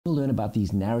We'll learn about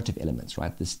these narrative elements,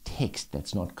 right? This text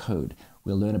that's not code.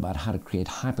 We'll learn about how to create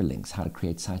hyperlinks, how to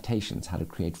create citations, how to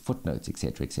create footnotes,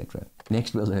 etc., etc.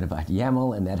 Next, we'll learn about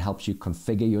YAML, and that helps you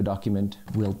configure your document.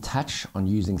 We'll touch on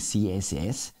using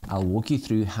CSS. I'll walk you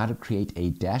through how to create a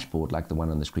dashboard like the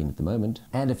one on the screen at the moment,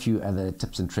 and a few other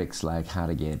tips and tricks like how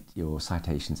to get your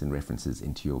citations and references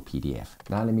into your PDF.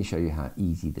 Now let me show you how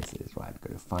easy this is, right?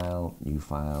 Go to File, New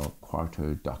File,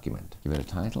 Quarto Document. Give it a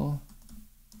title.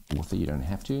 Author, you don't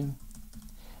have to.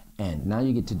 And now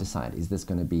you get to decide, is this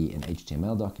going to be an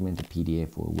HTML document, a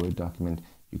PDF, or a Word document?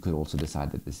 You could also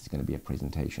decide that this is going to be a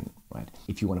presentation, right?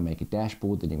 If you want to make a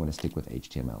dashboard, then you want to stick with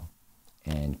HTML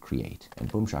and create.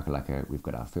 And boom shakalaka, we've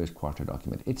got our first Quarto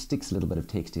document. It sticks a little bit of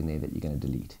text in there that you're going to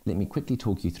delete. Let me quickly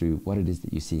talk you through what it is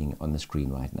that you're seeing on the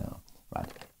screen right now,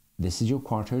 right? This is your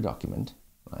Quarto document,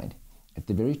 right? At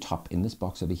the very top in this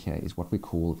box over here is what we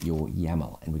call your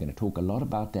YAML, and we're going to talk a lot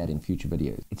about that in future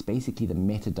videos. It's basically the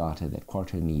metadata that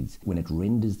Quarto needs when it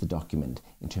renders the document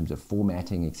in terms of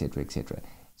formatting, etc., etc.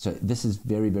 So this is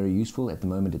very, very useful. At the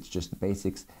moment, it's just the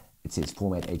basics. It says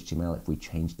format HTML. If we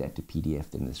change that to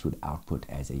PDF, then this would output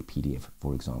as a PDF,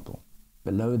 for example.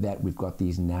 Below that, we've got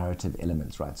these narrative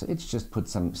elements, right? So it's just put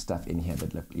some stuff in here,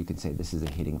 but look, you can say this is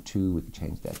a heading 2. We can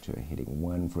change that to a heading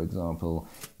 1, for example.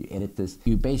 You edit this.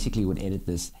 You basically would edit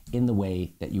this in the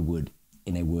way that you would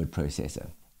in a word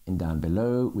processor. And down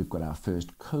below, we've got our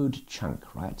first code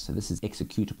chunk, right? So this is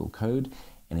executable code.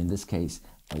 And in this case,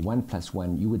 a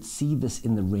 1+1, you would see this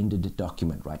in the rendered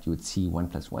document, right? You would see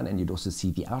 1+1, and you'd also see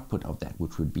the output of that,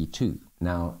 which would be 2.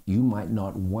 Now, you might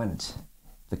not want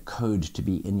the code to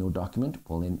be in your document.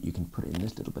 Well, then you can put in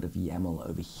this little bit of YAML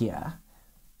over here,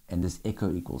 and this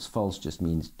echo equals false just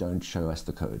means don't show us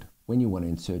the code. When you want to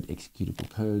insert executable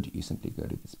code, you simply go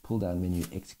to this pull down menu,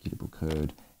 executable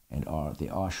code, and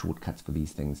there are shortcuts for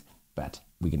these things, but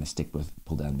we're going to stick with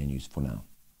pull down menus for now.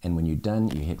 And when you're done,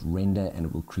 you hit render, and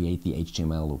it will create the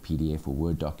HTML or PDF or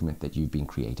Word document that you've been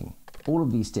creating. All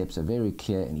of these steps are very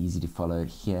clear and easy to follow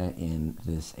here in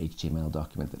this HTML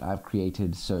document that I've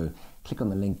created. So click on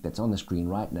the link that's on the screen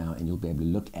right now, and you'll be able to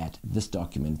look at this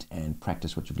document and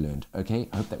practice what you've learned. Okay,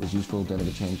 I hope that was useful. Don't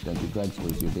ever change, don't do drugs,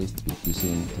 always do your best. Speak to you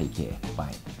soon. Take care.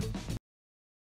 Bye.